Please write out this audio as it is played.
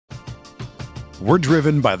We're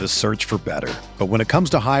driven by the search for better. But when it comes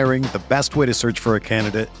to hiring, the best way to search for a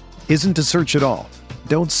candidate isn't to search at all.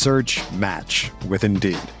 Don't search, match with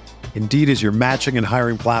Indeed. Indeed is your matching and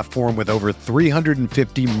hiring platform with over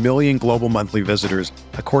 350 million global monthly visitors,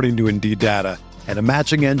 according to Indeed data, and a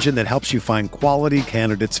matching engine that helps you find quality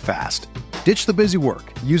candidates fast. Ditch the busy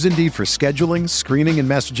work. Use Indeed for scheduling, screening, and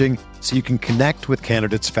messaging so you can connect with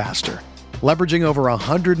candidates faster. Leveraging over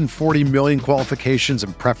 140 million qualifications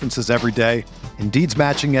and preferences every day, Indeed's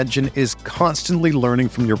matching engine is constantly learning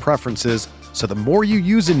from your preferences, so the more you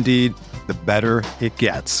use Indeed, the better it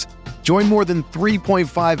gets. Join more than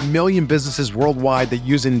 3.5 million businesses worldwide that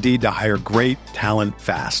use Indeed to hire great talent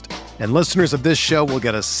fast. And listeners of this show will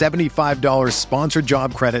get a $75 sponsored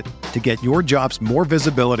job credit to get your jobs more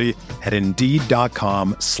visibility at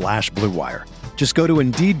Indeed.com/Blue Wire. Just go to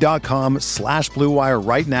Indeed.com/Blue Wire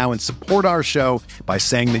right now and support our show by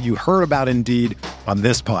saying that you heard about Indeed on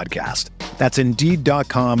this podcast. That's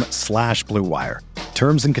Indeed.com/Blue Wire.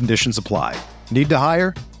 Terms and conditions apply. Need to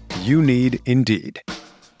hire? You need Indeed.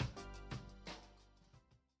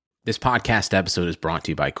 This podcast episode is brought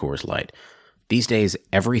to you by Coors Light. These days,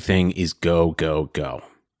 everything is go, go, go.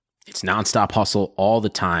 It's nonstop hustle all the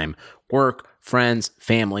time. Work, friends,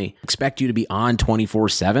 family expect you to be on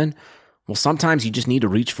 24/7. Well, sometimes you just need to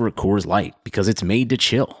reach for a Coors Light because it's made to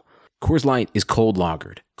chill. Coors Light is cold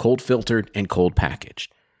lagered, cold filtered, and cold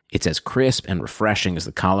packaged. It's as crisp and refreshing as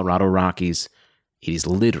the Colorado Rockies. It is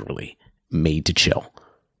literally made to chill.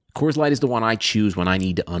 Coors Light is the one I choose when I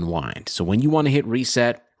need to unwind. So when you want to hit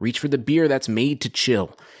reset, reach for the beer that's made to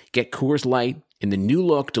chill. Get Coors Light in the new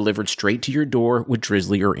look delivered straight to your door with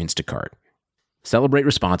Drizzly or Instacart. Celebrate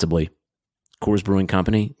responsibly. Coors Brewing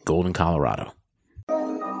Company, Golden, Colorado.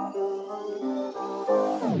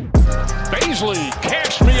 Baisley,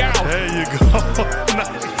 cash me out. There you go.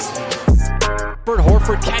 Nice. Bert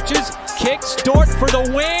Horford catches, kicks, Dort for the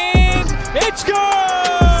win. It's good.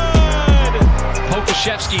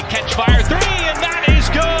 Pokusevski catch fire three, and that is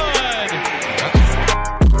good.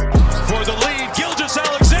 For the lead,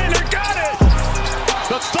 Gilgeous-Alexander got it.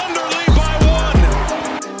 The Thunder lead by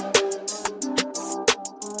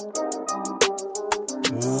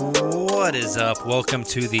 1. What is up? Welcome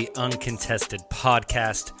to the Uncontested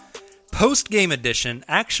Podcast. Post-game edition,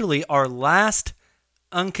 actually our last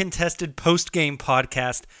uncontested post-game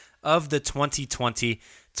podcast of the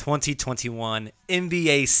 2020-2021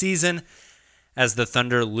 NBA season as the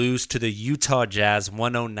Thunder lose to the Utah Jazz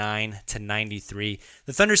 109-93.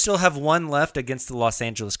 The Thunder still have one left against the Los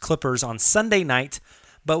Angeles Clippers on Sunday night,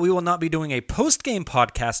 but we will not be doing a post-game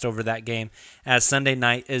podcast over that game as Sunday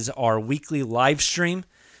night is our weekly live stream.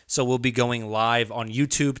 So we'll be going live on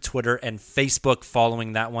YouTube, Twitter, and Facebook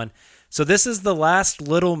following that one. So this is the last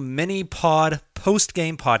little mini pod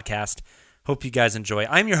post-game podcast. Hope you guys enjoy.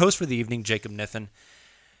 I'm your host for the evening, Jacob Niffen,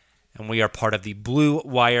 and we are part of the Blue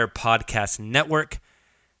Wire Podcast Network.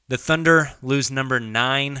 The Thunder lose number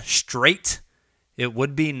 9 straight. It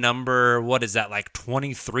would be number,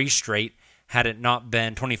 23 straight, had it not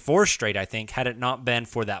been, 24 straight, I think, had it not been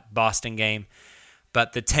for that Boston game.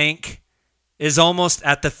 But the tank is almost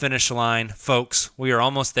at the finish line, folks. We are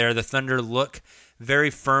almost there. The Thunder look very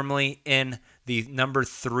firmly in the number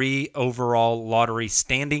 3 overall lottery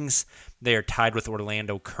standings. They are tied with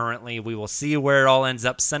Orlando currently. We will see where it all ends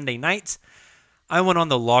up Sunday night. I went on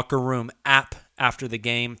the Locker Room app after the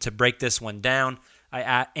game to break this one down.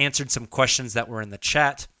 I answered some questions that were in the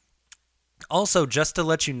chat. Also, just to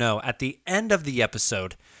let you know, at the end of the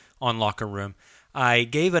episode on Locker Room, I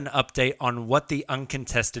gave an update on what the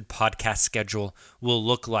Uncontested Podcast schedule will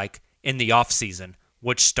look like in the offseason,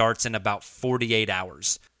 which starts in about 48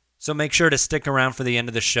 hours. So make sure to stick around for the end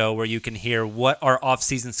of the show where you can hear what our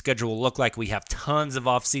off-season schedule will look like. We have tons of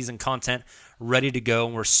off-season content ready to go,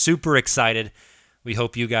 and we're super excited. We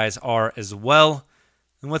hope you guys are as well.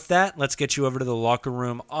 And with that, let's get you over to the Locker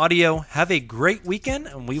Room audio. Have a great weekend,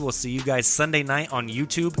 and we will see you guys Sunday night on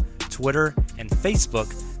YouTube, Twitter, and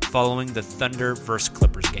Facebook following the Thunder vs.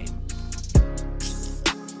 Clippers game.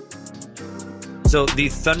 So the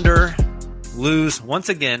Thunder lose once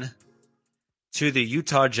again to the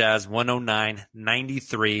Utah Jazz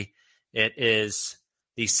 109-93. It is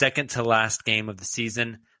the second to last game of the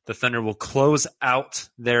season. The Thunder will close out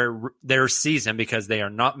their season because they are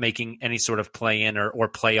not making any sort of play-in or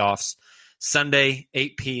playoffs Sunday,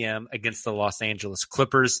 8 p.m. against the Los Angeles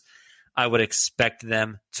Clippers. I would expect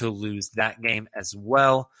them to lose that game as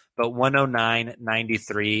well. But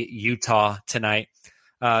 109-93 Utah tonight.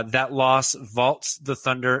 That loss vaults the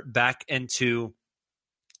Thunder back into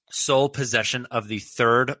sole possession of the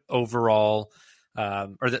third overall,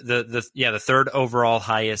 the third overall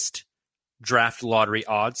highest draft lottery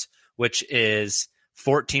odds, which is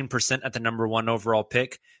 14% at the number 1 overall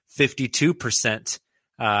pick, 52%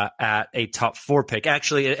 at a top 4 pick.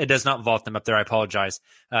 Actually, it does not vault them up there. I apologize,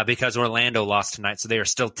 because Orlando lost tonight, so they are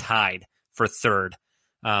still tied for 3rd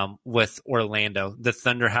with Orlando. The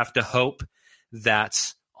Thunder have to hope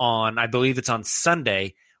that I believe it's on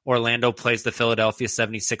Sunday, Orlando plays the Philadelphia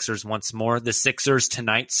 76ers once more. The Sixers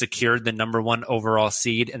tonight secured the number 1 overall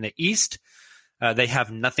seed in the East. They have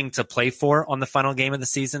nothing to play for on the final game of the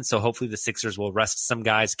season, so hopefully the Sixers will rest some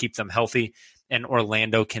guys, keep them healthy, and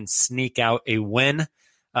Orlando can sneak out a win.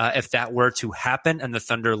 If that were to happen and the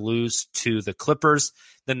Thunder lose to the Clippers,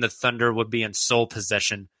 then the Thunder would be in sole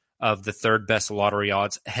possession of the 3rd best lottery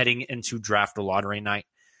odds heading into draft lottery night.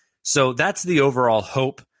 So that's the overall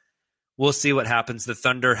hope. We'll see what happens. The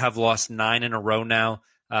Thunder have lost 9 in a row now,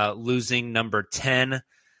 losing number 10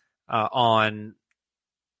 on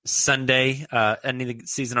Sunday. Ending the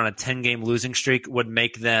season on a 10-game losing streak would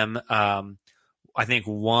make them, I think,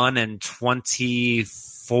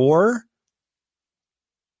 1-24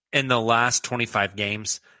 in the last 25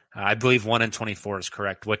 games. I believe 1-24 is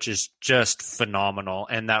correct, which is just phenomenal.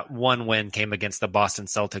 And that one win came against the Boston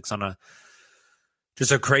Celtics on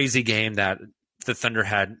just a crazy game that the Thunder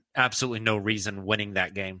had absolutely no reason winning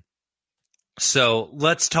that game. So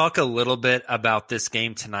let's talk a little bit about this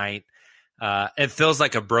game tonight. It feels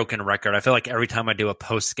like a broken record. I feel like every time I do a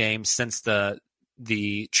post game since the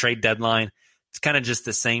trade deadline, it's kind of just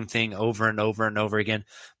the same thing over and over and over again.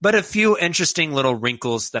 But a few interesting little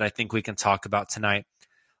wrinkles that I think we can talk about tonight.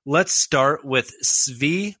 Let's start with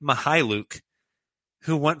Svi Mykhailiuk,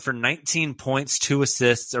 who went for 19 points, 2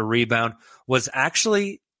 assists, a rebound, was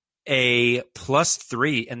actually a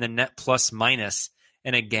 +3 in the net plus minus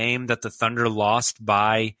in a game that the Thunder lost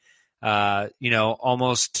by,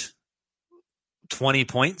 almost 20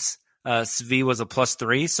 points. Svi was a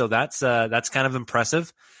 +3, so that's kind of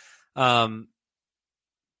impressive.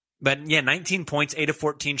 But yeah, 19 points, 8 of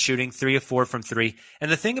 14 shooting, 3 of 4 from 3.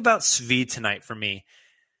 And the thing about Svi tonight for me,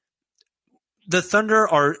 the Thunder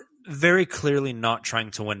are very clearly not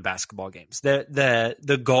trying to win basketball games.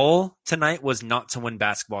 The goal tonight was not to win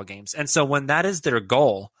basketball games. And so when that is their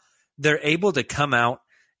goal, they're able to come out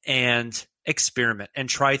and experiment and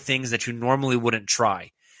try things that you normally wouldn't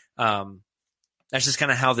try. That's just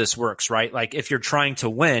kind of how this works, right? Like if you're trying to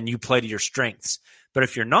win, you play to your strengths. But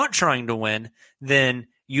if you're not trying to win, then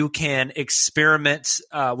you can experiment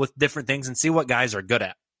with different things and see what guys are good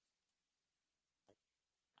at.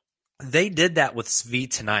 They did that with Svi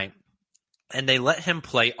tonight, and they let him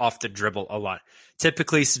play off the dribble a lot.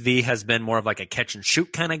 Typically, Svi has been more of like a catch and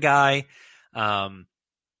shoot kind of guy, run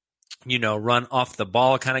off the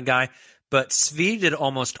ball kind of guy. But Svi did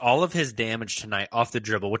almost all of his damage tonight off the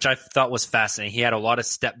dribble, which I thought was fascinating. He had a lot of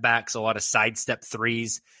step backs, a lot of sidestep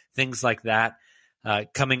threes, things like that,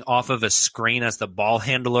 coming off of a screen as the ball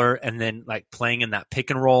handler and then like playing in that pick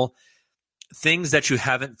and roll. Things that you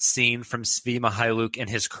haven't seen from Svi Mykhailiuk in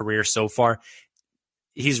his career so far.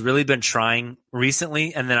 He's really been trying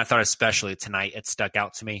recently, and then I thought especially tonight it stuck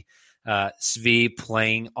out to me. Svi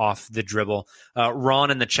playing off the dribble.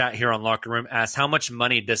 Ron in the chat here on Locker Room asked, how much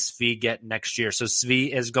money does Svi get next year? So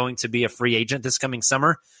Svi is going to be a free agent this coming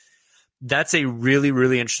summer. That's a really,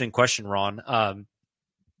 really interesting question, Ron.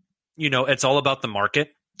 It's all about the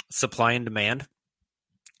market, supply and demand.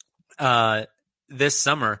 This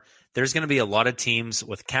summer, there's going to be a lot of teams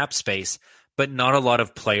with cap space, but not a lot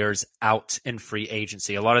of players out in free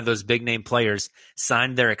agency. A lot of those big name players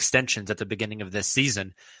signed their extensions at the beginning of this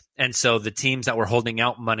season. And so the teams that were holding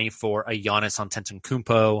out money for a Giannis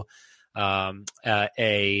Antetokounmpo,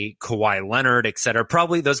 a Kawhi Leonard, et cetera,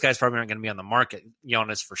 those guys aren't going to be on the market.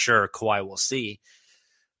 Giannis for sure, Kawhi we'll see.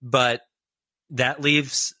 But that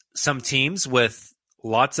leaves some teams with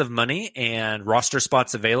lots of money and roster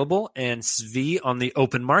spots available, and Svi on the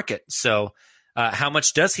open market. So how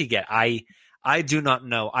much does he get? I do not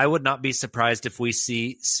know. I would not be surprised if we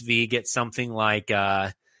see Svi get something like,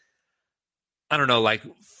 like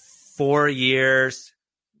 4 years,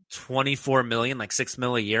 $24 million, like $6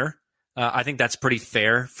 million a year. I think that's pretty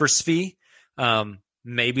fair for Svi.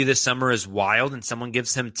 Maybe the summer is wild and someone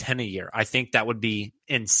gives him 10 a year. I think that would be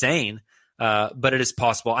insane, but it is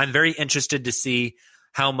possible. I'm very interested to see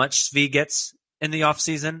how much Svi gets in the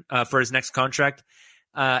offseason for his next contract,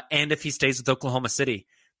 and if he stays with Oklahoma City.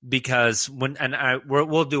 Because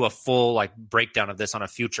we'll do a full breakdown of this on a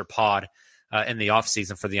future pod in the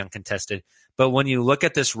offseason for the uncontested. But when you look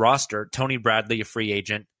at this roster, Tony Bradley, a free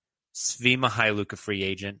agent, Svi Mykhailiuk, a free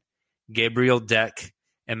agent, Gabriel Deck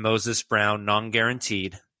and Moses Brown,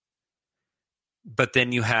 non-guaranteed. But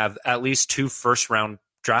then you have at least 2 first-round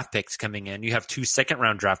draft picks coming in. You have 2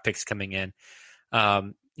 second-round draft picks coming in.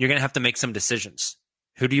 you're going to have to make some decisions.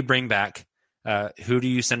 Who do you bring back? Who do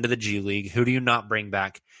you send to the G League? Who do you not bring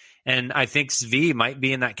back? And I think Svi might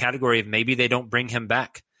be in that category of maybe they don't bring him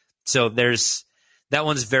back. So that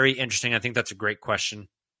one's very interesting. I think that's a great question.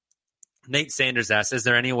 Nate Sanders asks, is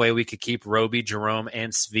there any way we could keep Roby, Jerome,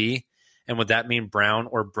 and Svi? And would that mean Brown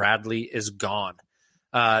or Bradley is gone?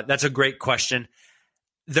 That's a great question.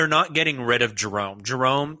 They're not getting rid of Jerome.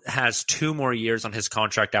 Jerome has 2 more years on his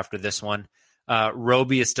contract after this one.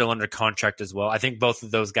 Roby is still under contract as well. I think both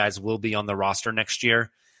of those guys will be on the roster next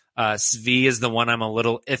year. Svi is the one I'm a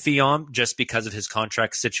little iffy on just because of his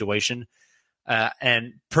contract situation.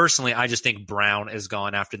 And personally, I just think Brown is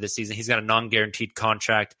gone after this season. He's got a non-guaranteed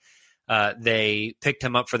contract. They picked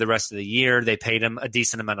him up for the rest of the year. They paid him a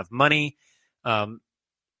decent amount of money.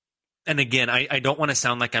 And again, I don't want to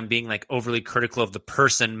sound like I'm being like overly critical of the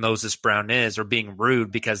person Moses Brown is or being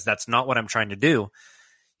rude, because that's not what I'm trying to do.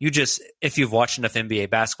 If you've watched enough NBA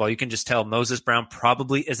basketball, you can just tell Moses Brown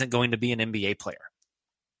probably isn't going to be an NBA player.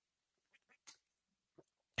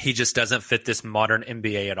 He just doesn't fit this modern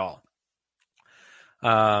NBA at all.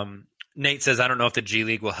 Nate says, I don't know if the G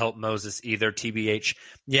League will help Moses either, TBH.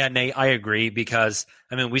 Yeah, Nate, I agree, because,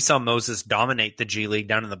 we saw Moses dominate the G League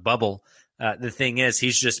down in the bubble. The thing is,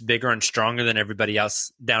 he's just bigger and stronger than everybody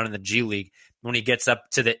else down in the G League. When he gets up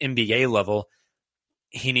to the NBA level,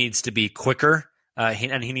 he needs to be quicker,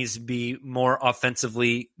 and he needs to be more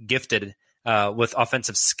offensively gifted with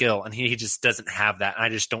offensive skill, and he just doesn't have that. I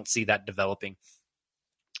just don't see that developing.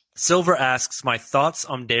 Silver asks, my thoughts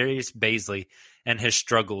on Darius Bazley and his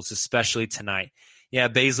struggles, especially tonight. Yeah,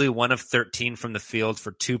 Bazley 1 of 13 from the field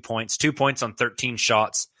for 2 points. 2 points on 13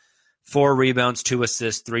 shots, 4 rebounds, 2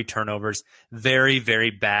 assists, 3 turnovers. Very,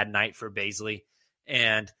 very bad night for Bazley.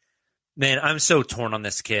 And, man, I'm so torn on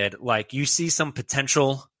this kid. Like, you see some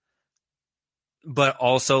potential, but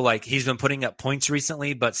also, like, he's been putting up points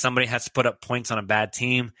recently, but somebody has to put up points on a bad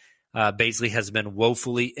team. Bazley has been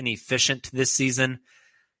woefully inefficient this season.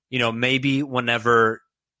 Maybe whenever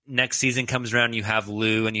next season comes around, you have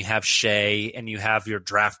Lou and you have Shea and you have your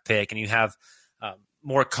draft pick and you have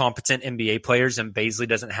more competent NBA players, and Bazley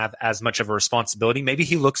doesn't have as much of a responsibility. Maybe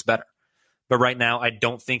he looks better. But right now, I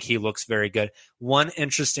don't think he looks very good. One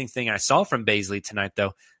interesting thing I saw from Bazley tonight,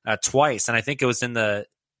 though, twice, and I think it was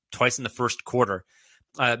twice in the first quarter,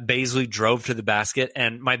 Bazley drove to the basket.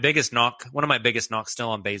 And one of my biggest knocks still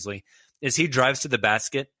on Bazley is he drives to the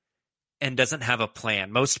basket and doesn't have a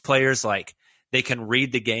plan. Most players, they can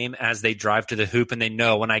read the game as they drive to the hoop, and they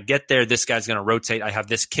know when I get there, this guy's going to rotate. I have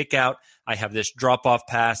this kick out. I have this drop-off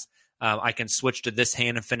pass. I can switch to this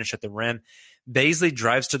hand and finish at the rim. Bazley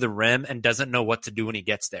drives to the rim and doesn't know what to do when he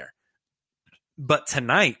gets there. But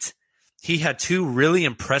tonight, he had 2 really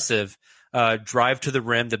impressive drive to the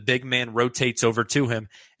rim. The big man rotates over to him,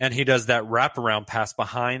 and he does that wraparound pass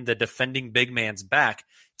behind the defending big man's back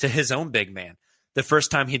to his own big man. The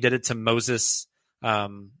first time he did it to Moses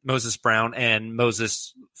Brown, and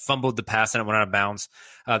Moses fumbled the pass and it went out of bounds.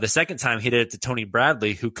 The second time he did it to Tony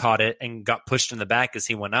Bradley, who caught it and got pushed in the back as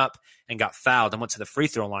he went up and got fouled and went to the free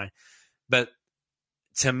throw line. But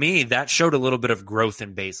to me, that showed a little bit of growth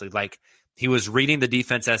in Bazley. Like, he was reading the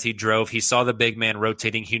defense as he drove. He saw the big man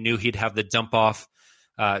rotating. He knew he'd have the dump off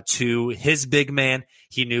to his big man.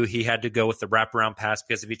 He knew he had to go with the wraparound pass,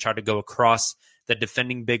 because if he tried to go across the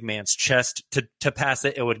defending big man's chest to pass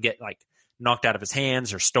it, it would get knocked out of his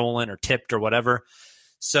hands or stolen or tipped or whatever.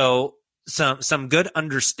 So some good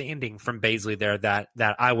understanding from Bazley there that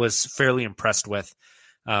I was fairly impressed with.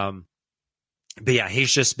 But yeah,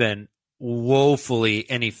 he's just been woefully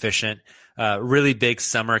inefficient. Really big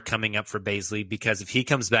summer coming up for Bazley, because if he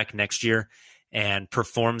comes back next year and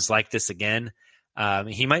performs like this again,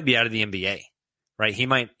 he might be out of the NBA, right? He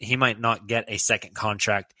might not get a second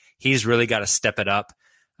contract. He's really got to step it up.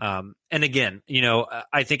 And again,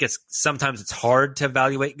 I think sometimes it's hard to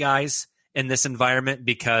evaluate guys in this environment,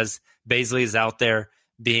 because Bazley is out there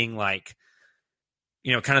being kind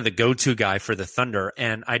of the go-to guy for the Thunder.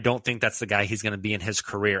 And I don't think that's the guy he's going to be in his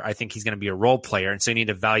career. I think he's going to be a role player. And so you need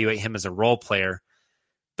to evaluate him as a role player,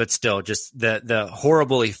 but still just the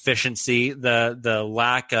horrible efficiency, the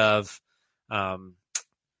lack of, I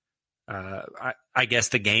guess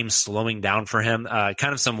the game slowing down for him,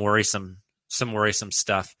 kind of some worrisome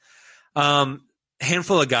stuff.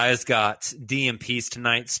 Handful of guys got DMPs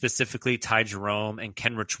tonight, specifically Ty Jerome and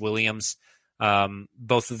Kenrich Williams.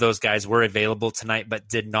 Both of those guys were available tonight, but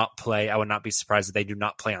did not play. I would not be surprised if they do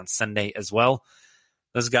not play on Sunday as well.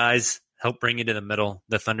 Those guys help bring you to the middle.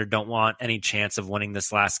 The Thunder don't want any chance of winning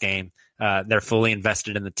this last game. They're fully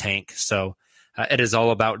invested in the tank. So it is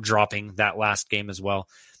all about dropping that last game as well.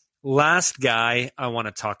 Last guy I want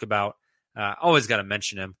to talk about, Always got to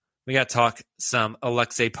mention him. We got to talk some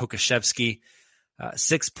Alexei Pokusevski.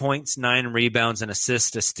 6 points, 9 rebounds, an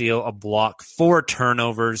assist, a steal, a block, 4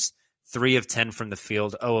 turnovers, 3 of 10 from the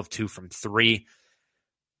field, 0 of 2 from 3.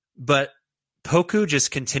 But Poku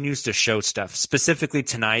just continues to show stuff. Specifically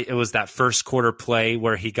tonight, it was that first quarter play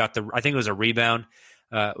where he got I think it was a rebound.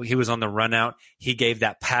 He was on the run out. He gave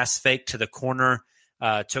that pass fake to the corner,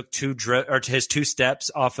 took his 2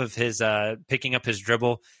 steps off of his picking up his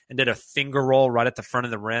dribble and did a finger roll right at the front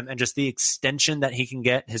of the rim. And just the extension that he can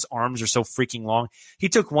get, his arms are so freaking long. He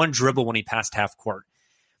took 1 dribble when he passed half court.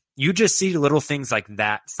 You just see little things like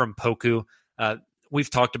that from Poku.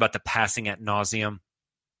 We've talked about the passing ad nauseum.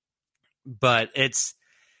 But it's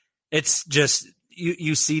just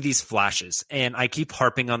you see these flashes, and I keep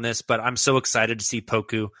harping on this, but I'm so excited to see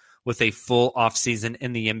Poku with a full offseason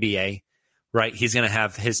in the NBA, right? He's going to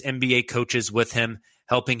have his NBA coaches with him,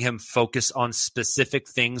 helping him focus on specific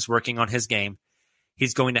things, working on his game.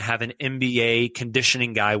 He's going to have an NBA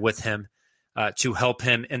conditioning guy with him to help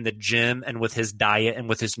him in the gym and with his diet and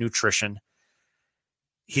with his nutrition.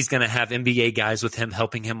 He's going to have NBA guys with him,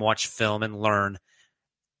 helping him watch film and learn.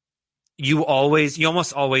 You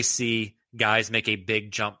almost always see guys make a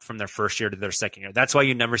big jump from their first year to their second year. That's why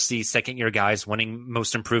you never see second-year guys winning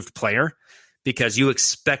most improved player, because you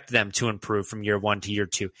expect them to improve from year 1 to year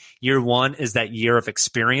 2. Year 1 is that year of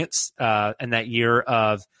experience and that year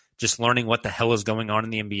of just learning what the hell is going on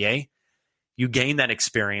in the NBA. You gain that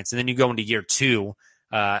experience, and then you go into year 2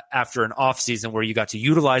 after an off season where you got to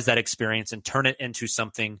utilize that experience and turn it into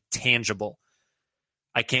something tangible.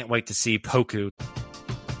 I can't wait to see Poku.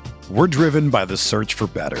 We're driven by the search for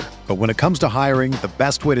better. But when it comes to hiring, the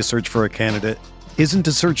best way to search for a candidate isn't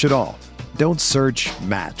to search at all. Don't search,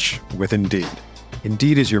 match with Indeed.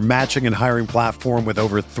 Indeed is your matching and hiring platform with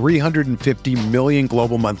over 350 million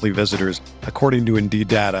global monthly visitors, according to Indeed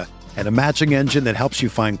data, and a matching engine that helps you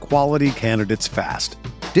find quality candidates fast.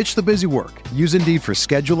 Ditch the busy work. Use Indeed for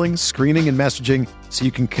scheduling, screening, and messaging so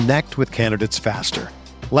you can connect with candidates faster.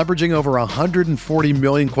 Leveraging over 140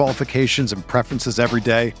 million qualifications and preferences every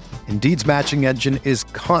day, Indeed's matching engine is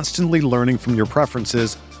constantly learning from your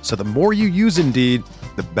preferences, so the more you use Indeed,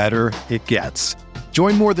 the better it gets.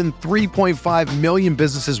 Join more than 3.5 million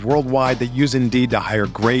businesses worldwide that use Indeed to hire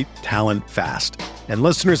great talent fast. And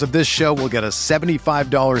listeners of this show will get a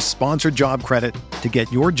 $75 sponsored job credit to get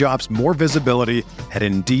your jobs more visibility at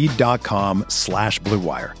Indeed.com/Blue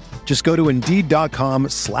Wire. Just go to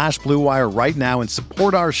Indeed.com/Blue Wire right now and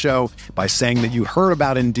support our show by saying that you heard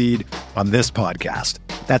about Indeed on this podcast.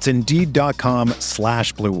 That's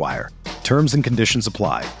Indeed.com/Blue Wire. Terms and conditions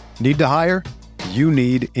apply. Need to hire? You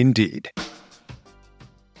need Indeed.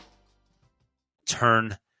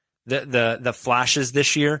 Turn the flashes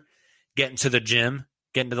this year, get into the gym,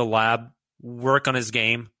 get into the lab, work on his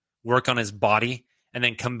game, work on his body, and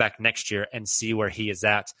then come back next year and see where he is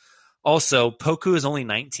at. Also, Poku is only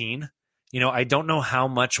 19. I don't know how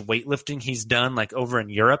much weightlifting he's done like over in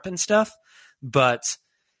Europe and stuff, but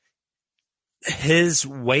his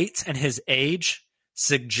weight and his age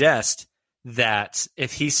suggest that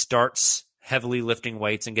if he starts heavily lifting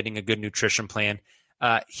weights and getting a good nutrition plan,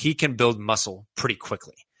 he can build muscle pretty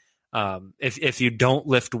quickly. If you don't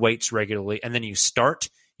lift weights regularly and then you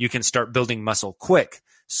can start building muscle quick.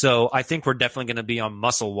 So I think we're definitely going to be on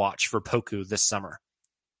muscle watch for Poku this summer.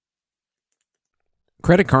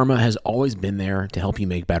 Credit Karma has always been there to help you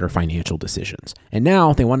make better financial decisions. And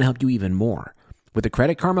now they want to help you even more. With the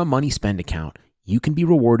Credit Karma Money Spend account, you can be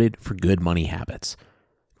rewarded for good money habits.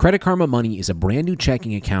 Credit Karma Money is a brand new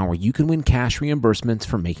checking account where you can win cash reimbursements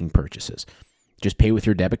for making purchases. Just pay with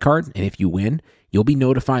your debit card, and if you win, you'll be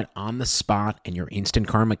notified on the spot, and your Instant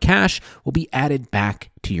Karma cash will be added back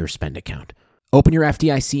to your spend account. Open your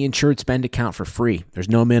FDIC insured spend account for free. There's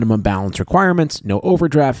no minimum balance requirements, no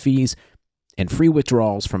overdraft fees, and free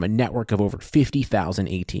withdrawals from a network of over 50,000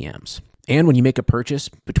 ATMs. And when you make a purchase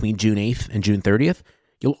between June 8th and June 30th,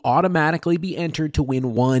 you'll automatically be entered to win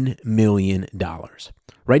 $1 million.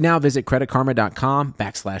 Right now, visit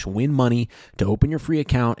creditkarma.com/winmoney to open your free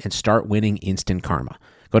account and start winning instant karma.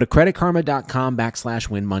 Go to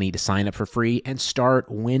creditkarma.com/winmoney to sign up for free and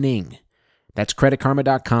start winning. That's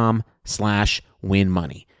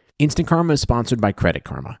creditkarma.com/winmoney. Instant Karma is sponsored by Credit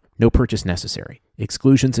Karma. No purchase necessary.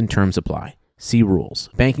 Exclusions and terms apply. See rules.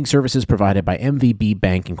 Banking services provided by MVB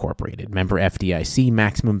Bank Incorporated. Member FDIC.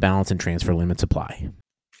 Maximum balance and transfer limits apply.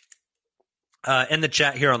 In the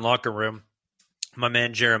chat here on Locker Room, my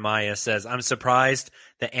man Jeremiah says, I'm surprised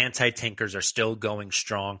the anti-tankers are still going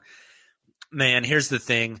strong. Man, here's the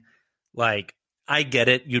thing. I get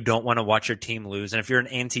it. You don't want to watch your team lose. And if you're an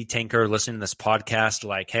anti-tanker listening to this podcast,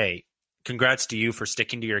 hey, congrats to you for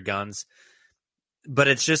sticking to your guns. But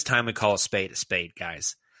it's just time we call a spade,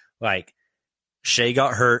 guys. Like, Shea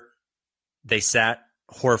got hurt. They sat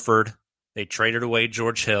Horford. They traded away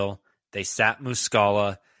George Hill. They sat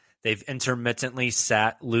Muscala. They've intermittently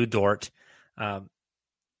sat Lou Dort.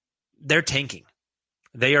 They're tanking.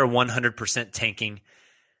 They are 100% tanking.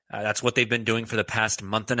 That's what they've been doing for the past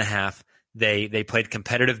month and a half. They played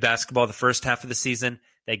competitive basketball the first half of the season.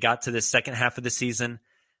 They got to the second half of the season.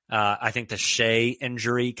 I think the Shea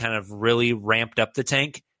injury kind of really ramped up the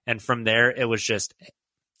tank. And from there, it was just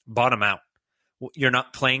bottom out. You're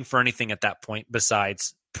not playing for anything at that point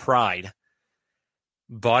besides pride.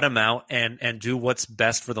 Bottom out and do what's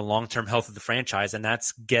best for the long-term health of the franchise, and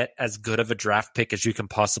that's get as good of a draft pick as you can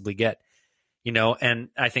possibly get. And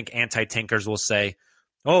I think anti-tankers will say,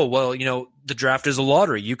 oh, well, the draft is a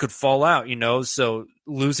lottery. You could fall out, so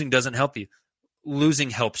losing doesn't help you. Losing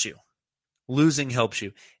helps you. Losing helps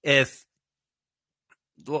you. If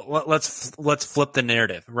let's flip the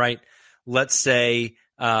narrative, right? Let's say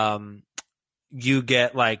you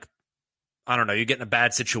get you get in a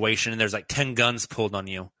bad situation and there's 10 guns pulled on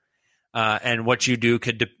you. And what you do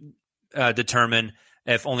could determine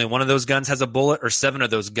if only one of those guns has a bullet or 7 of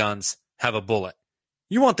those guns have a bullet.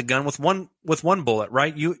 You want the gun with one bullet,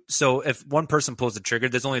 right? So if one person pulls the trigger,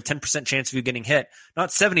 there's only a 10% chance of you getting hit, not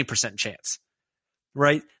 70% chance,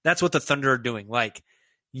 right? That's what the Thunder are doing.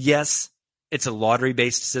 Yes, it's a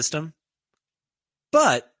lottery-based system,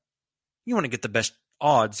 but you want to get the best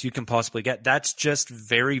odds you can possibly get. That's just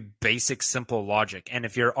very basic, simple logic. And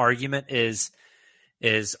if your argument is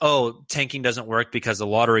tanking doesn't work because the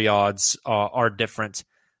lottery odds are different,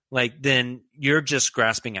 then you're just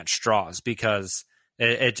grasping at straws because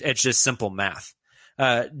it's just simple math.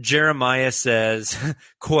 Jeremiah says,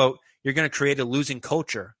 quote, you're going to create a losing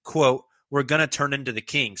culture. Quote, we're going to turn into the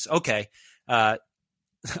Kings. Okay.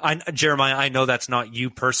 Jeremiah, I know that's not you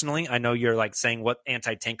personally. I know you're saying what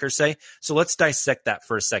anti-tankers say. So let's dissect that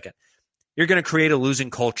for a second. You're going to create a losing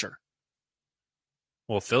culture.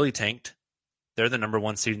 Well, Philly tanked. They're the number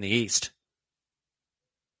 1 seed in the East.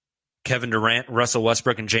 Kevin Durant, Russell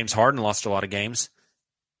Westbrook, and James Harden lost a lot of games.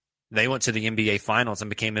 They went to the NBA Finals and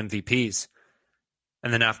became MVPs.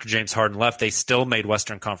 And then after James Harden left, they still made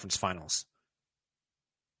Western Conference Finals.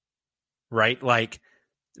 Right?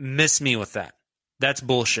 Miss me with that. That's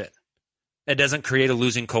bullshit. It doesn't create a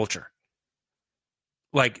losing culture.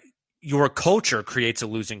 Your culture creates a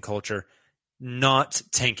losing culture, not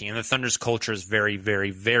tanking. And the Thunder's culture is very,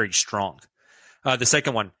 very, very strong. The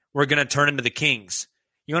second one, we're going to turn into the Kings.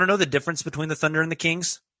 You want to know the difference between the Thunder and the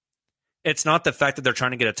Kings? It's not the fact that they're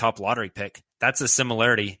trying to get a top lottery pick. That's a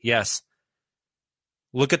similarity, yes.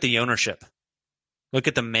 Look at the ownership. Look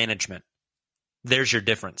at the management. There's your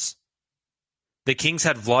difference. The Kings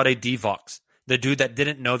had Vlade Divac, the dude that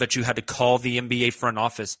didn't know that you had to call the NBA front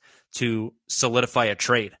office to solidify a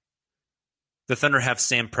trade. The Thunder have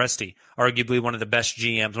Sam Presti, arguably one of the best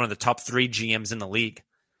GMs, one of the top 3 GMs in the league.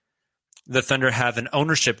 The Thunder have an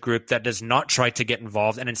ownership group that does not try to get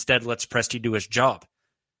involved and instead lets Presti do his job.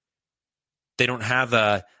 They don't have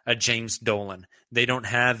a James Dolan. They don't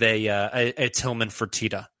have a Tillman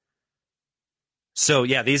Fertitta. So,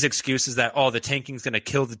 yeah, these excuses that, the tanking's going to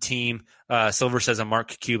kill the team. Silver says a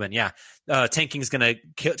Mark Cuban. Yeah, tanking's going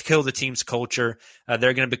to kill the team's culture.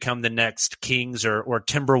 They're going to become the next Kings or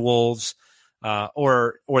Timberwolves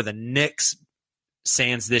or the Knicks,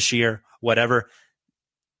 Sands this year, whatever.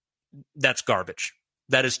 That's garbage.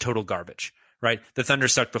 That is total garbage, right? The Thunder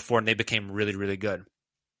sucked before, and they became really, really good.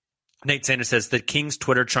 Nate Sanders says, the Kings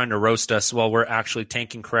Twitter trying to roast us while we're actually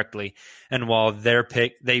tanking correctly, and while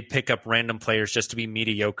they pick up random players just to be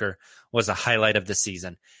mediocre was a highlight of the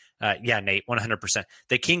season. Yeah, Nate, 100%.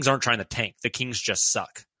 The Kings aren't trying to tank. The Kings just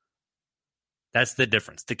suck. That's the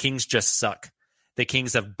difference. The Kings just suck. The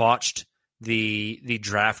Kings have botched the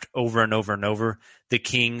draft over and over and over. The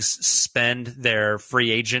Kings spend their free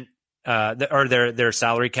agent or their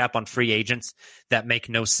salary cap on free agents that make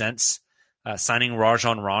no sense. Signing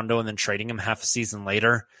Rajon Rondo and then trading him half a season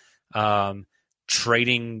later,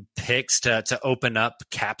 trading picks to open up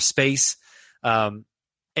cap space.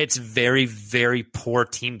 It's very, very poor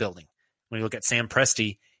team building. When you look at Sam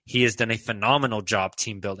Presti, he has done a phenomenal job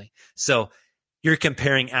team building. So you're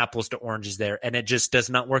comparing apples to oranges there, and it just does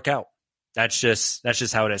not work out. That's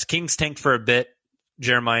just how it is. Kings tanked for a bit,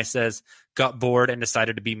 Jeremiah says, got bored and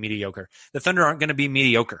decided to be mediocre. The Thunder aren't going to be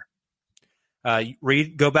mediocre.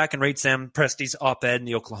 Go back and read Sam Presti's op-ed in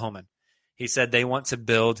the Oklahoman. He said they want to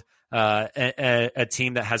build a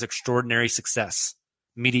team that has extraordinary success.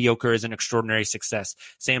 Mediocre is an extraordinary success.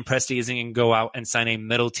 Sam Presti isn't going to go out and sign a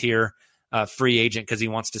middle-tier free agent because he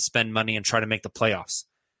wants to spend money and try to make the playoffs.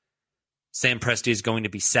 Sam Presti is going to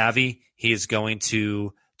be savvy. He is going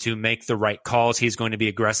to make the right calls. He's going to be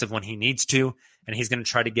aggressive when he needs to, and he's going to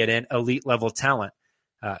try to get in elite level talent.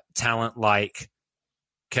 Talent like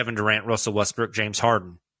Kevin Durant, Russell Westbrook, James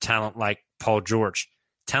Harden. Talent like Paul George.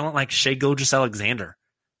 Talent like Shai Gilgeous-Alexander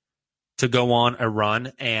to go on a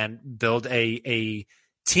run and build a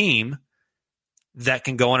team that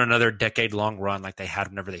can go on another decade-long run like they had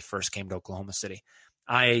whenever they first came to Oklahoma City.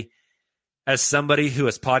 As somebody who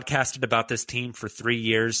has podcasted about this team for 3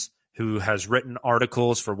 years, who has written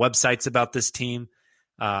articles for websites about this team,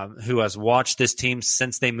 who has watched this team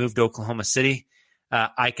since they moved to Oklahoma City,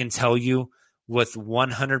 I can tell you with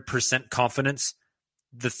 100% confidence,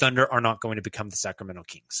 the Thunder are not going to become the Sacramento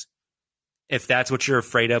Kings. If that's what you're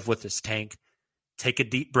afraid of with this tank, take a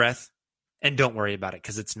deep breath and don't worry about it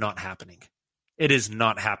because it's not happening. It is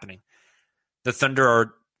not happening. The Thunder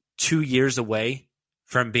are 2 years away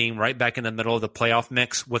from being right back in the middle of the playoff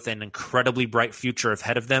mix with an incredibly bright future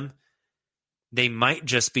ahead of them. They might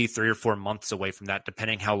just be 3 or 4 months away from that,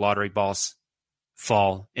 depending how lottery balls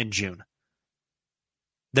fall in June.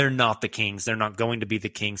 They're not the Kings. They're not going to be the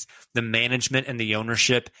Kings. The management and the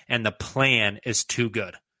ownership and the plan is too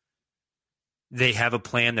good. They have a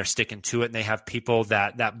plan. They're sticking to it, and they have people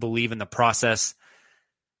that believe in the process.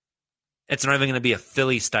 It's not even going to be a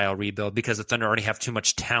Philly-style rebuild because the Thunder already have too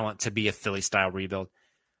much talent to be a Philly-style rebuild.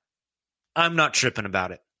 I'm not tripping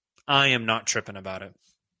about it. I am not tripping about it.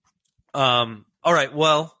 All right,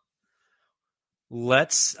 well,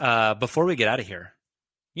 let's, before we get out of here,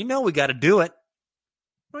 we got to do it.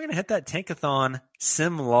 We're going to hit that Tankathon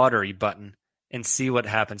Sim Lottery button and see what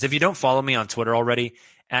happens. If you don't follow me on Twitter already,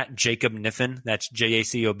 at Jacob Kniffen, that's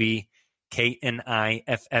JACOB KNIFFEN,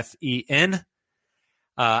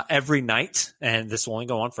 every night, and this will only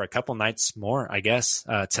go on for a couple nights more, I guess,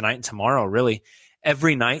 tonight and tomorrow, really.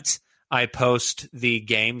 Every night, I post the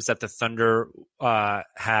games that the Thunder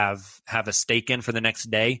have a stake in for the next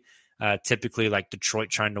day, typically like Detroit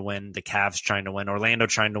trying to win, the Cavs trying to win, Orlando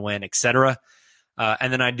trying to win, etc.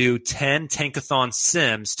 And then I do 10 Tankathon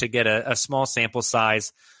Sims to get a small sample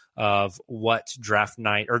size of what draft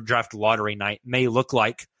night or draft lottery night may look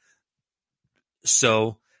like.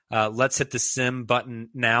 So let's hit the Sim button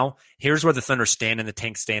now. Here's where the Thunder stand in the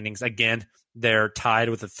tank standings. Again, they're tied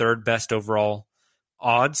with the third best overall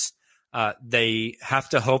odds. They have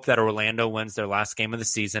to hope that Orlando wins their last game of the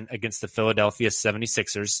season against the Philadelphia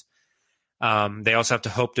 76ers. They also have to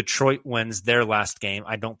hope Detroit wins their last game.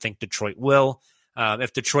 I don't think Detroit will.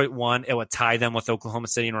 If Detroit won, it would tie them with Oklahoma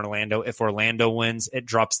City and Orlando. If Orlando wins, it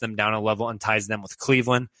drops them down a level and ties them with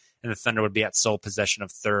Cleveland, and the Thunder would be at sole possession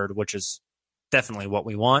of third, which is definitely what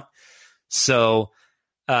we want. So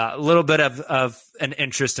a little bit of an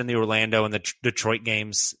interest in the Orlando and the Detroit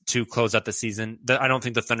games to close out the season. I don't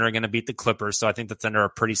think the Thunder are going to beat the Clippers, so I think the Thunder are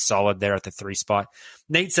pretty solid there at the 3 spot.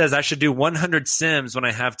 Nate says I should do 100 Sims when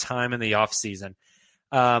I have time in the offseason.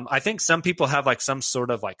 I think some people have like some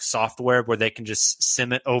sort of like software where they can just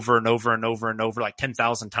sim it over and over and over and over like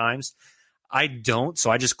 10,000 times. I don't,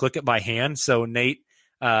 so I just click it by hand. So Nate,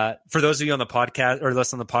 for those of you on the podcast or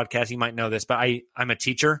listen to the podcast, you might know this, but I'm a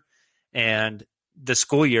teacher and the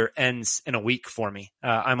school year ends in a week for me.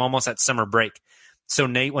 I'm almost at summer break. So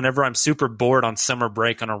Nate, whenever I'm super bored on summer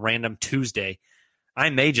break on a random Tuesday, I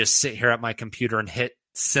may just sit here at my computer and hit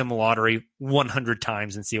Sim Lottery 100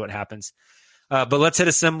 times and see what happens. But let's hit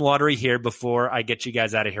a Sim Lottery here before I get you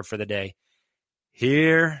guys out of here for the day.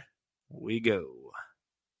 Here we go.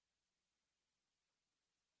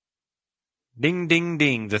 Ding, ding,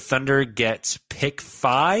 ding. The Thunder gets pick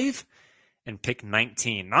 5 and pick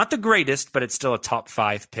 19. Not the greatest, but it's still a top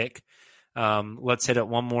 5 pick. Let's hit it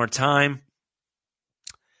one more time.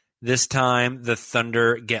 This time, the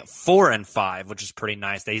Thunder get 4 and 5, which is pretty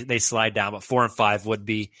nice. They slide down, but 4 and 5 would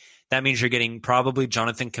be. That means you're getting probably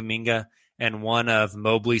Jonathan Kuminga and one of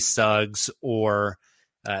Mobley, Suggs, or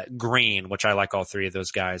Green, which I like all three of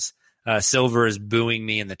those guys. Silver is booing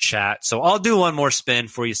me in the chat. So I'll do one more spin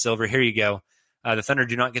for you, Silver. Here you go. The Thunder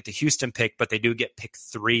do not get the Houston pick, but they do get pick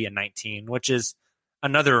 3 and 19, which is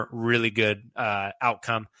another really good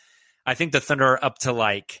outcome. I think the Thunder are up to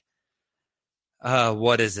like,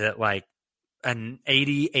 what is it, like an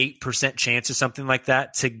 88% chance or something like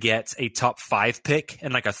that to get a top 5 pick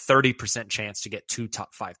and like a 30% chance to get 2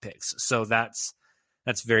 top 5 picks. So that's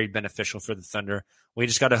very beneficial for the Thunder. We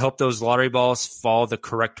just got to hope those lottery balls fall the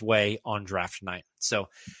correct way on draft night. So,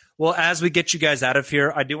 well, as we get you guys out of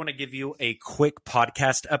here, I do want to give you a quick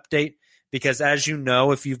podcast update because as you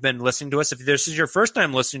know, if you've been listening to us, if this is your first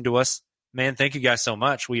time listening to us, man, thank you guys so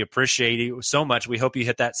much. We appreciate you so much. We hope you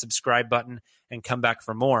hit that subscribe button and come back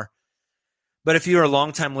for more. But if you're a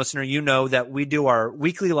longtime listener, you know that we do our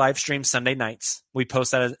weekly live stream Sunday nights. We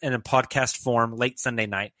post that in a podcast form late Sunday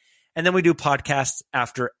night. And then we do podcasts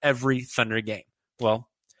after every Thunder game. Well,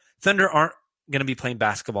 Thunder aren't going to be playing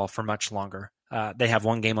basketball for much longer. They have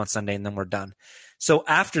one game on Sunday and then we're done. So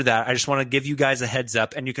after that, I just want to give you guys a heads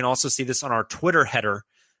up. And you can also see this on our Twitter header.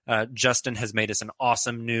 Justin has made us an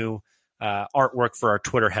awesome new artwork for our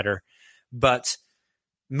Twitter header. But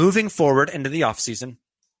moving forward into the offseason,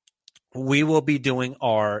 we will be doing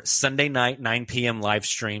our Sunday night 9 p.m. live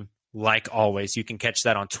stream like always. You can catch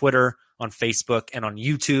that on Twitter, on Facebook, and on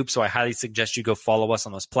YouTube. So I highly suggest you go follow us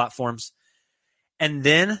on those platforms. And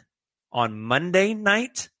then on Monday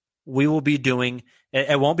night, we will be doing,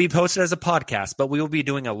 it won't be posted as a podcast, but we will be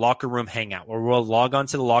doing a locker room hangout where we'll log on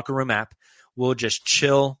to the locker room app. We'll just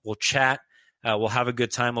chill. We'll chat. We'll have a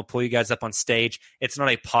good time. We'll pull you guys up on stage. It's not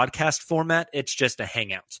a podcast format. It's just a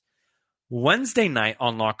hangout. Wednesday night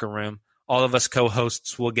on Locker Room, all of us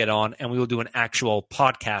co-hosts will get on and we will do an actual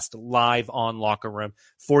podcast live on Locker Room,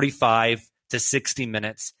 45 to 60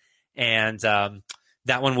 minutes. And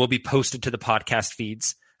that one will be posted to the podcast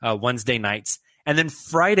feeds Wednesday nights. And then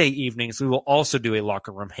Friday evenings, we will also do a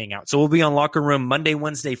Locker Room hangout. So we'll be on Locker Room Monday,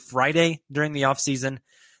 Wednesday, Friday during the offseason.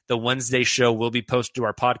 The Wednesday show will be posted to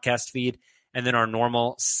our podcast feed. And then our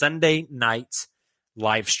normal Sunday night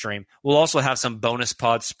live stream. We'll also have some bonus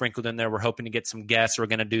pods sprinkled in there. We're hoping to get some guests. We're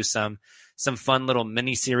going to do some fun little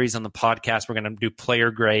mini series on the podcast. We're going to do player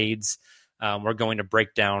grades. We're going to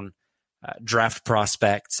break down draft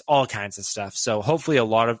prospects, all kinds of stuff. So hopefully a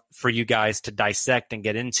lot for you guys to dissect and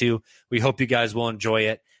get into. We hope you guys will enjoy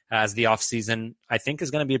it as the offseason, I think, is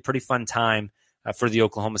going to be a pretty fun time for the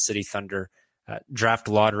Oklahoma City Thunder. Draft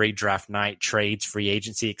lottery, draft night, trades, free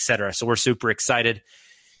agency, etc. So we're super excited.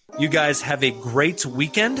 You guys have a great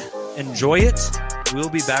weekend. Enjoy it. We'll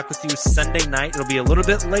be back with you Sunday night. It'll be a little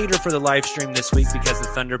bit later for the live stream this week because the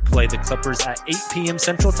Thunder play the Clippers at 8 p.m.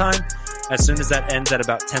 Central Time. As soon as that ends at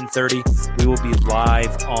about 10:30, we will be live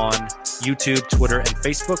on YouTube, Twitter, and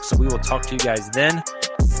Facebook. So we will talk to you guys then.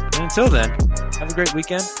 And until then, have a great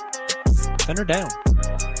weekend. Thunder down.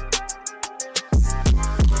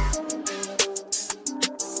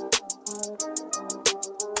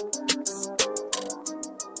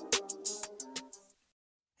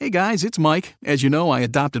 Hey guys, it's Mike. As you know, I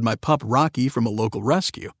adopted my pup Rocky from a local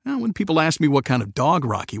rescue. Now, when people asked me what kind of dog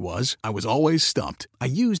Rocky was, I was always stumped. I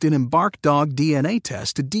used an Embark dog DNA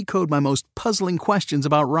test to decode my most puzzling questions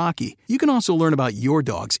about Rocky. You can also learn about your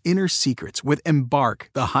dog's inner secrets with Embark,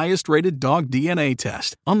 the highest-rated dog DNA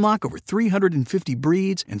test. Unlock over 350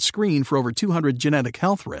 breeds and screen for over 200 genetic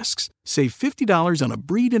health risks. Save $50 on a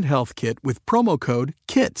breed and health kit with promo code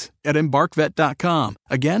KIT at EmbarkVet.com.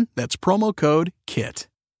 Again, that's promo code KIT.